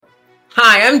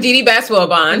Hi, I'm Dee Dee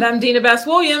Bass-Wilbon. And I'm Dina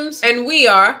Bass-Williams. And we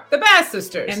are the Bass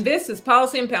Sisters. And this is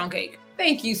Policy and Pound Cake.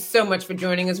 Thank you so much for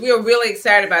joining us. We are really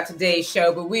excited about today's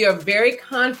show, but we are very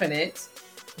confident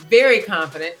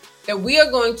that we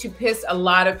are going to piss a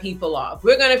lot of people off.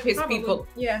 We're going to piss people.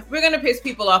 Yeah, we're going to piss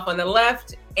people off on the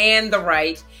left and the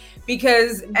right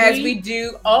because as we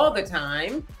do all the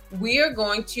time, we are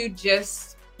going to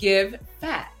just give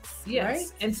facts. Yes. Right?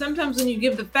 And sometimes when you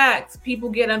give the facts, people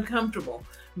get uncomfortable.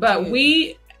 But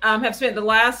we have spent the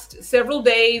last several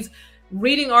days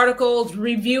reading articles,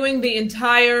 reviewing the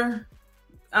entire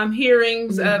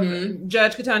hearings of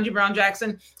Judge Ketanji Brown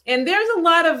Jackson, and there's a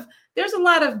lot of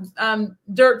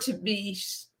dirt to be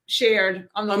shared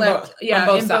on the left, on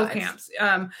both in sides. Both camps.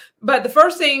 But the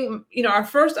first thing, our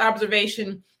first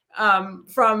observation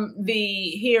from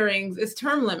the hearings is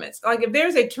term limits. Like, if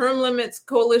there's a term limits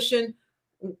coalition,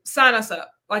 sign us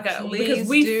up. Because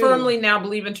we firmly now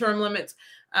believe in term limits.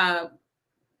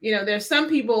 There's some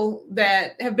people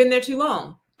that have been there too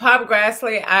long. Bob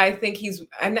Grassley,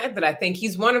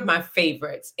 he's one of my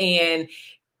favorites. And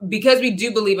because we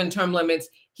do believe in term limits,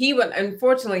 he would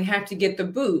unfortunately have to get the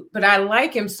boot. But I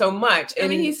like him so much.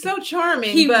 And he's so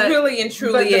charming. He really and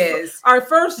truly is. Our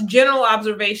first general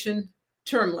observation,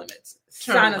 term limits.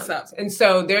 Sign us up. And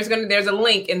so there's a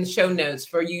link in the show notes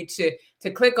for you to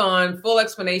click on, full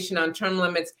explanation on term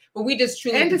limits. But we just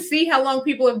truly... And to see how long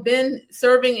people have been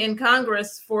serving in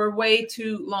Congress for way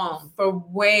too long.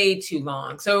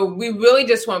 So we really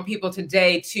just want people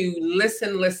today to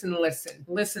listen. Listen,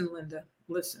 Linda,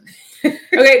 listen.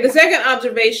 Okay, the second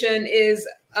observation is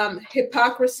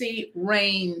hypocrisy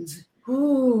reigns.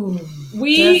 Ooh,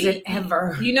 does it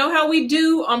ever? You know how we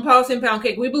do on Policy and Pound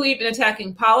Cake. We believe in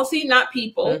attacking policy, not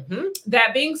people. Mm-hmm.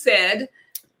 That being said,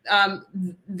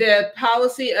 the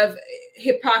policy of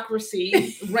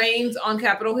hypocrisy reigns on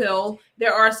Capitol Hill.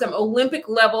 There are some Olympic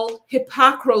level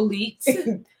hypocrites.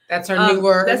 That's our new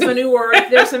word. That's my new word.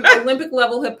 There's some Olympic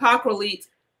level hypocrites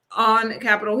on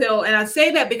Capitol Hill. And I say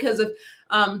that because of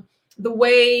the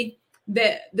way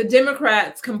that the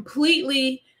Democrats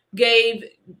completely gave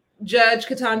Judge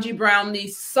Ketanji Brown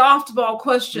these softball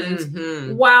questions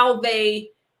while they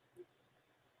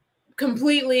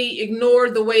completely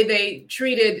ignored the way they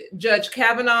treated Judge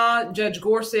Kavanaugh, Judge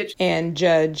Gorsuch, and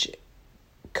Judge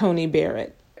Coney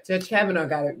Barrett. Judge Kavanaugh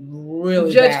got it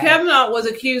really Judge bad. Kavanaugh was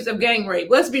accused of gang rape.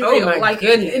 Let's be real.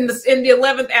 In the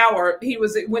 11th hour,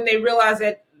 when they realized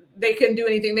that they couldn't do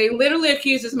anything, they literally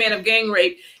accused this man of gang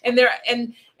rape.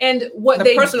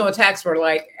 Personal attacks were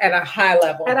at a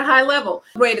high level.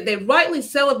 Right. They rightly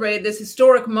celebrated this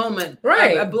historic moment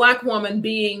of a Black woman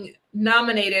being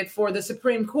nominated for the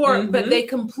Supreme Court, but they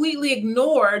completely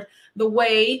ignored the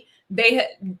way they had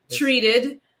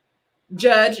treated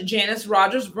Judge Janice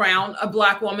Rogers Brown, a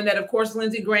Black woman that, of course,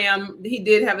 Lindsey Graham, he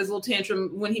did have his little tantrum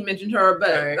when he mentioned her,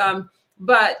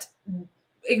 but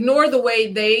ignore the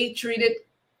way they treated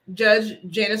Judge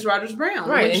Janice Rogers Brown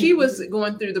when she was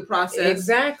going through the process.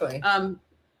 Exactly.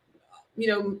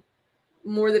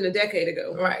 More than a decade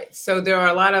ago. Right. So there are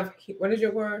a lot of, what is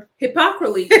your word?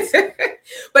 Hypocrites.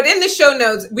 But in the show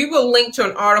notes, we will link to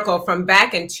an article from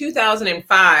back in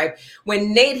 2005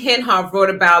 when Nate Henhoff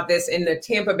wrote about this in the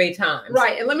Tampa Bay Times.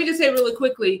 Right. And let me just say really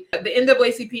quickly, the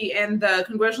NAACP and the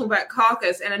Congressional Black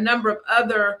Caucus and a number of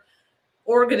other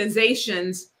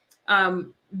organizations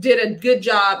did a good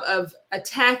job of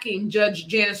attacking Judge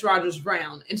Janice Rogers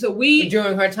Brown. And so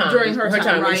during her time, right?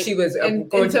 When she was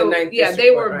going to the ninth district,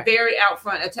 they were very out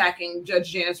front attacking Judge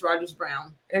Janice Rogers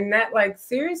Brown. And that,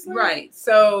 seriously? Right.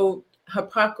 So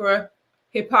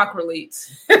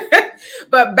hypocrites.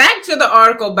 But back to the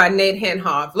article by Nate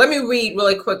Henhoff. Let me read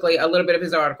really quickly a little bit of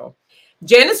his article.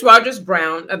 Janice Rogers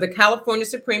Brown of the California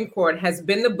Supreme Court has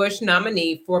been the Bush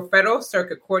nominee for federal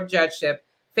circuit court judgeship,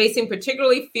 facing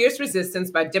particularly fierce resistance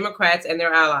by Democrats and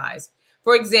their allies.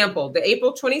 For example, the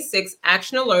April 26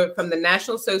 action alert from the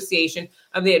National Association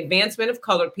of the Advancement of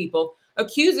Colored People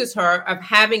accuses her of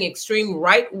having extreme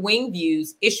right-wing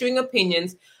views, issuing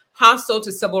opinions hostile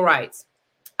to civil rights.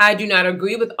 I do not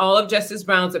agree with all of Justice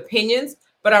Brown's opinions,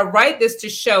 but I write this to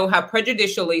show how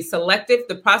prejudicially selective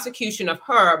the prosecution of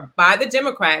her by the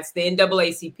Democrats, the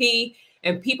NAACP,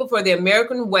 and People for the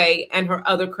American Way, and her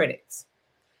other critics.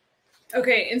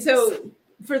 Okay, and so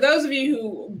for those of you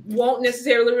who won't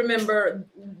necessarily remember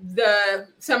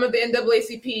some of the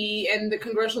NAACP and the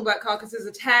Congressional Black Caucus's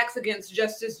attacks against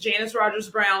Justice Janice Rogers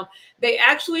Brown, they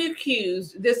actually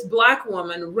accused this Black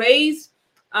woman raised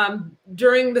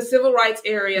during the civil rights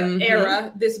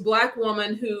era, this Black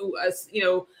woman who,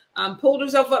 pulled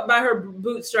herself up by her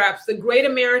bootstraps, the great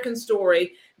American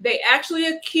story. They actually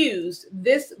accused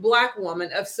this Black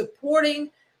woman of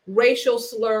supporting racial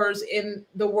slurs in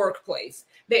the workplace.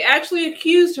 They actually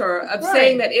accused her of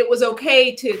saying that it was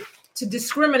okay to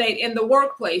discriminate in the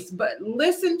workplace. But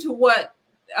listen to what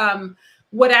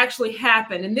actually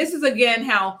happened. And this is again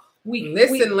how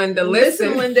Linda.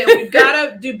 We've got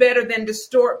to do better than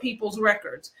distort people's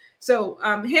records. So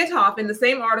Hentoff in the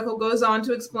same article goes on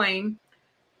to explain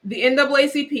the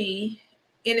NAACP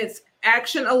in its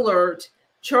action alert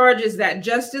charges that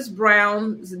Justice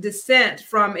Brown's dissent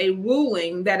from a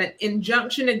ruling that an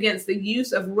injunction against the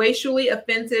use of racially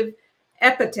offensive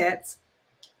epithets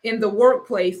in the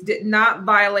workplace did not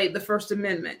violate the First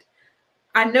Amendment.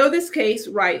 I know this case,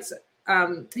 writes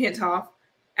Hentoff,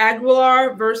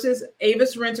 Aguilar versus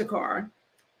Avis Rent-A-Car.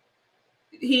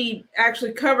 He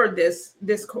actually covered this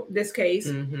case.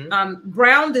 Mm-hmm.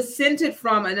 Brown dissented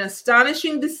from an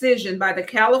astonishing decision by the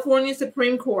California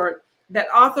Supreme Court that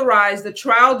authorized the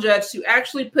trial judge to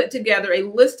actually put together a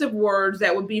list of words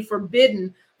that would be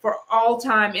forbidden for all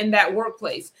time in that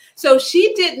workplace. So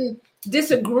she didn't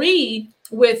disagree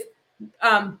with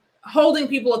holding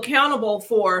people accountable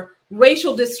for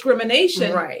racial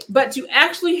discrimination, right? But to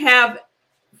actually have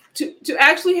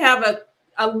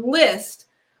a list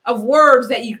of words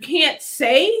that you can't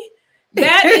say,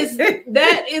 that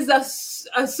is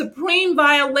a supreme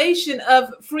violation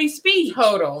of free speech.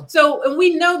 Total. So, and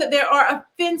we know that there are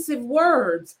offensive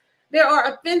words. There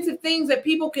are offensive things that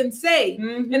people can say,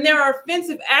 mm-hmm. and there are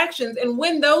offensive actions. And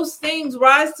when those things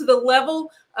rise to the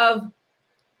level of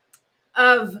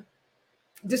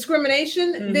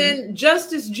discrimination, mm-hmm. then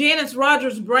Judge Janice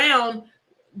Rogers Brown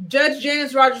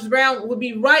would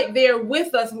be right there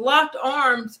with us, locked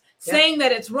arms, saying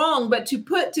that it's wrong. But to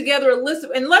put together a list of,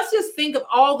 and let's just think of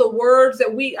all the words that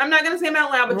I'm not going to say them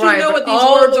out loud, but you know what these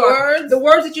words are. The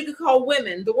words that you could call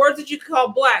women, the words that you could call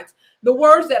blacks, the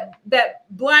words that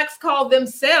blacks call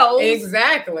themselves.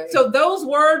 Exactly. So those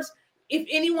words, if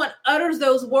anyone utters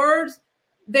those words,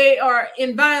 they are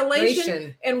in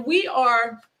violation. And we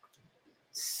are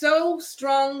so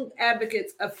strong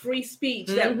advocates of free speech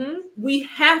that mm-hmm. we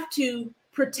have to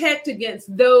protect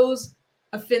against those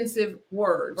offensive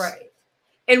words. Right.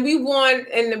 And we want,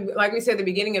 and like we said at the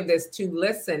beginning of this, to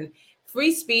listen.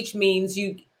 Free speech means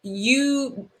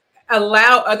you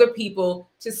allow other people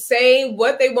to say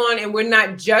what they want, and we're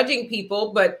not judging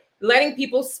people, but letting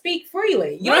people speak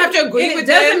freely. You don't have to agree with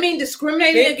them. It doesn't mean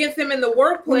discriminating against them in the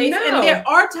workplace. No. And there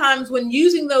are times when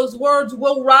using those words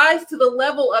will rise to the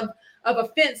level of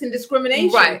offense and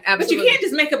discrimination. Right, absolutely. But you can't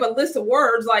just make up a list of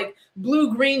words like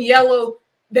blue, green, yellow,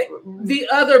 the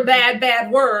other bad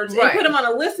words, and put them on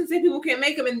a list and say people can't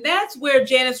make them. And that's where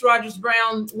Janice Rogers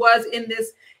Brown was in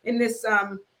this.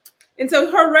 And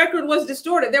so her record was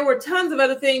distorted. There were tons of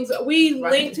other things. We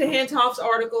linked to Hentoff's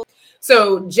article.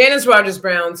 So Janice Rogers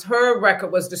Brown's, her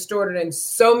record was distorted in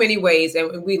so many ways.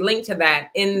 And we linked to that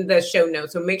in the show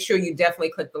notes. So make sure you definitely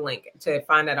click the link to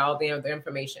find out all the other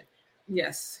information.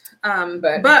 Yes.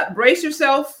 But brace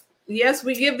yourself. Yes,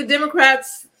 we give the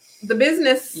Democrats the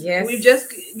business. Yes. We've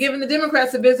just given the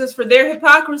Democrats the business for their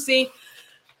hypocrisy.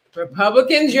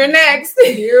 Republicans, you're next.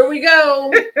 Here we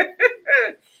go.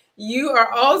 You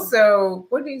are also,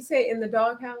 what do you say, in the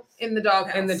doghouse? In the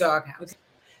doghouse. In the doghouse.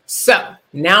 So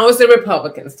now is the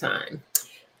Republicans' time.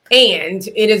 And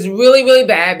it is really, really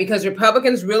bad because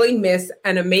Republicans really miss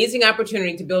an amazing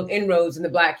opportunity to build inroads in the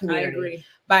Black community. I agree.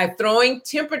 By throwing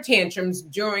temper tantrums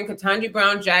during Ketanji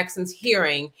Brown Jackson's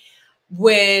hearing,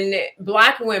 when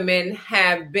Black women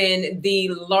have been the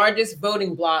largest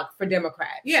voting bloc for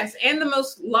Democrats. Yes, and the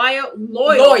most loyal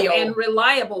and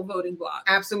reliable voting bloc.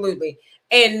 Absolutely.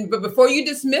 But before you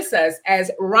dismiss us as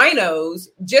rhinos,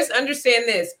 just understand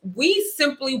this. We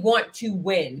simply want to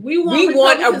win. We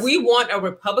want a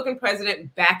Republican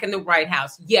president back in the White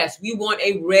House. Yes, we want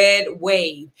a red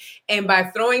wave. And by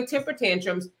throwing temper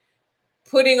tantrums,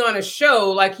 putting on a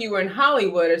show like you were in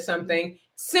Hollywood or something,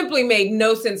 simply made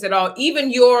no sense at all.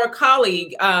 Even your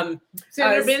colleague,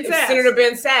 Senator Ben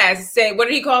Sasse, said, what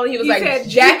did he call it? He said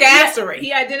jackassery.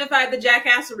 He identified the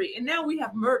jackassery. And now we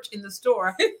have merch in the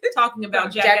store talking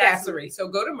about jackassery. So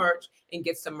go to merch and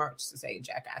get some merch to say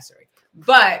jackassery.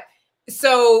 But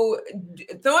so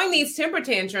throwing these temper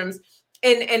tantrums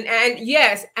and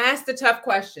yes, ask the tough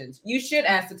questions. You should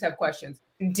ask the tough questions.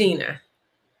 Dina,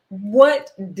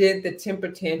 what did the temper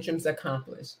tantrums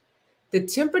accomplish? The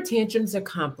temper tantrums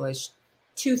accomplished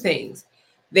two things.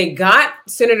 They got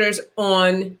senators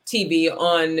on TV,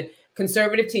 on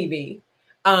conservative TV,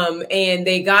 and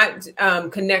they got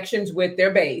connections with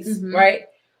their base, mm-hmm. right?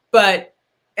 But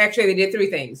actually, they did three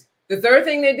things. The third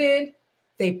thing they did,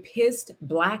 they pissed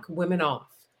Black women off.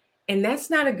 And that's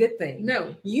not a good thing.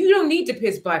 No. You don't need to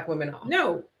piss Black women off.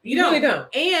 No, you really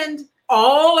don't. And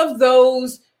all of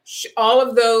those all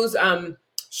of those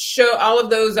show all of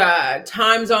those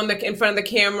times in front of the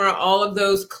camera, all of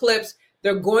those clips,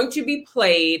 they're going to be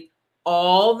played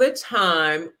all the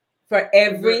time for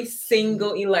every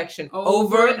single election,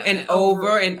 over and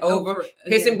over and over,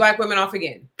 pissing Black women off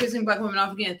again. Pissing Black women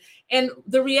off again. And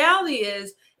the reality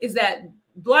is that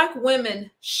Black women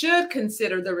should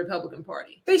consider the Republican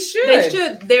Party. They should. They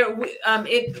should.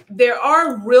 There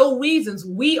are real reasons.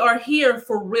 We are here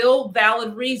for real,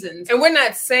 valid reasons. And we're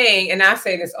not saying, and I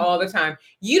say this all the time,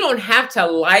 you don't have to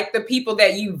like the people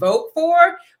that you vote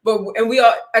for, and we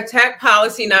all attack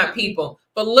policy, not people.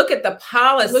 But look at the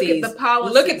policies. Look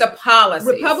at the policies.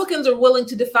 Republicans are willing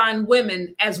to define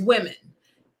women as women.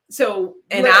 So,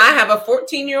 and I have a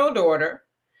 14-year-old daughter,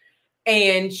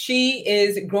 and she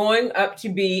is growing up to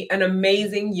be an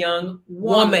amazing young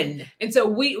woman. And so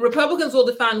Republicans will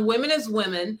define women as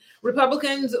women.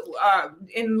 Republicans,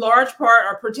 in large part,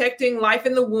 are protecting life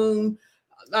in the womb.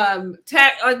 We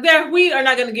are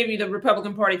not going to give you the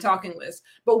Republican Party talking list,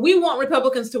 but we want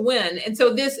Republicans to win. And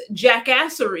so this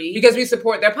jackassery, because we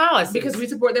support their policy,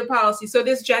 So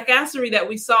this jackassery that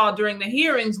we saw during the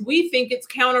hearings, we think it's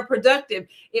counterproductive.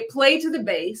 It played to the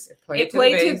base. It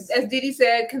played to, as Didi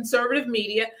said, conservative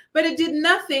media, but it did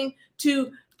nothing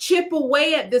to chip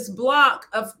away at this block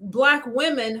of Black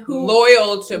women who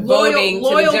loyal to voting to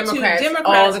the Democrats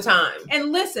all the time.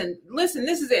 And listen, this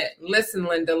is it. Listen,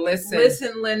 Linda.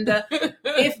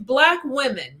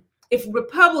 If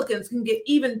Republicans can get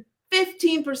even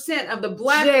 15% of the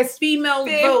Black female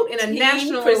vote in a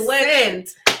national election,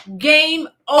 game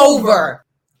over.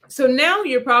 So now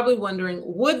you're probably wondering,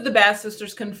 would the Bass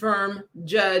sisters confirm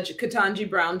Judge Ketanji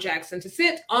Brown Jackson to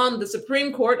sit on the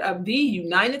Supreme Court of the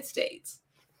United States?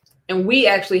 And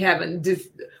I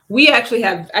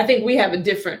think we have a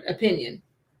different opinion,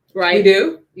 right? We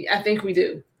do? I think we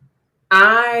do.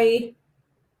 I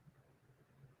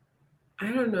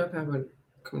don't know if I would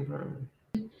confirm.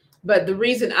 But the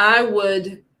reason I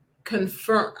would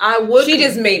confirm, She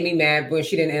just made me mad when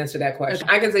she didn't answer that question.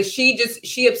 Okay. I can say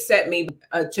she upset me,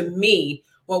 to me,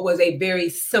 what was a very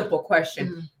simple question.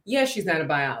 Mm-hmm. Yes, she's not a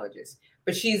biologist.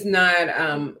 But she's not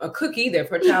a cook either. If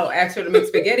her child asks her to make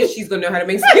spaghetti, she's going to know how to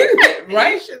make spaghetti,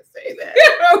 right? I should say that.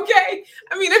 Okay.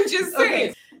 I mean, I'm just saying.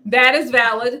 Okay. That is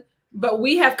valid. But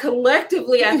we have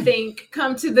collectively, I think,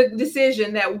 come to the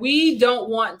decision that we don't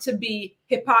want to be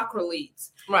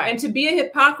hypocrites. Right. And to be a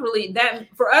hypocrite,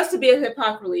 for us to be a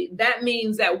hypocrite, that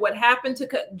means that what happened to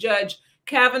Judge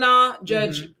Kavanaugh,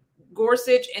 Judge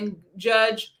Gorsuch, and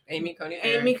Judge Amy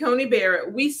Coney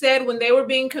Barrett, we said when they were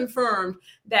being confirmed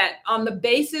that on the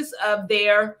basis of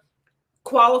their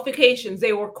qualifications,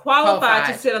 they were qualified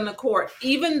to sit on the court,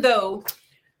 even though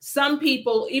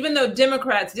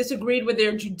Democrats disagreed with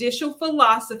their judicial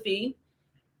philosophy.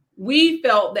 We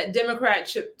felt that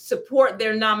Democrats should support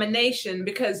their nomination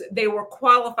because they were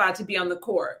qualified to be on the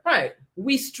court. Right.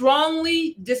 We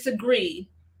strongly disagree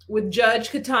with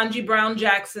Judge Ketanji Brown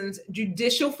Jackson's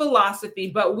judicial philosophy,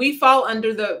 but we fall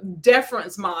under the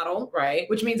deference model, right?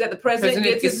 Which means that the president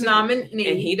gets his nominee,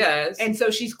 and he does, and so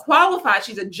she's qualified.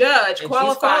 She's a judge,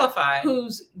 qualified,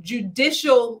 whose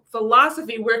judicial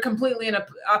philosophy we're completely in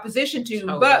opposition to.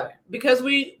 But because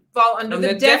we fall under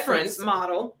the deference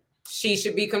model, she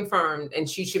should be confirmed, and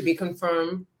she should be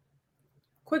confirmed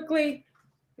quickly.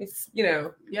 It's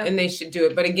and they should do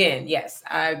it. But again, yes,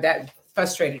 that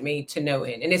frustrated me to no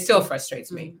end, and it still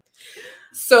frustrates me.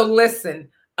 So listen,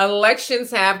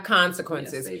 elections have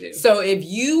consequences. Yes, they do. So if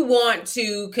you want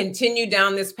to continue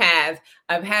down this path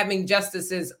of having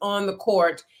justices on the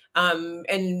court,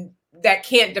 and that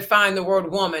can't define the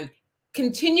word woman,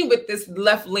 continue with this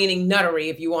left-leaning nuttery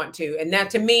if you want to. And that,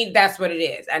 to me, that's what it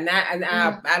is.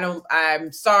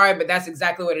 I'm sorry, but that's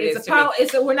exactly what it is to me.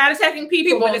 We're not attacking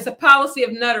people, but it's a policy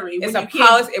of nuttery. It's a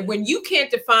policy. When you can't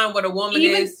define what a woman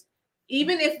is,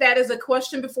 even if that is a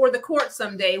question before the court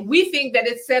someday, we think that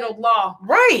it's settled law.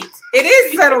 Right. It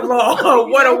is settled law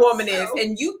what a woman is.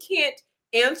 And you can't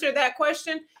answer that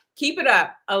question. Keep it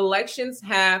up. Elections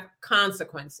have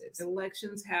consequences.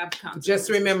 Just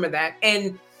remember that.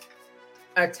 And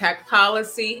attack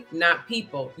policy, not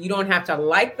people. You don't have to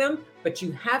like them, but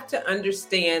you have to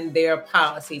understand their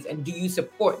policies. And do you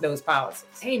support those policies?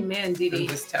 Amen, Didi. I'm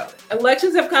just telling.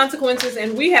 Elections have consequences,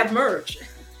 and we have merch.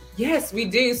 Yes, we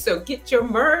do. So get your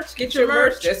merch. Get your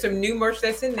merch. There's some new merch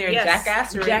that's in there. Yes.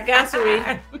 Jackassery.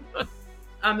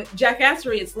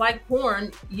 Jackassery. It's like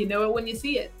porn. You know it when you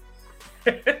see it.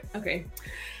 Okay.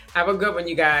 Have a good one,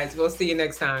 you guys. We'll see you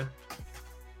next time.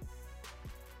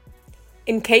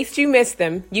 In case you missed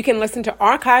them, you can listen to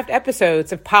archived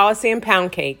episodes of Policy and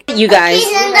Pound Cake. You guys.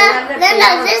 Linda,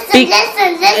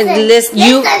 listen,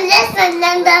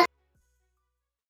 Linda.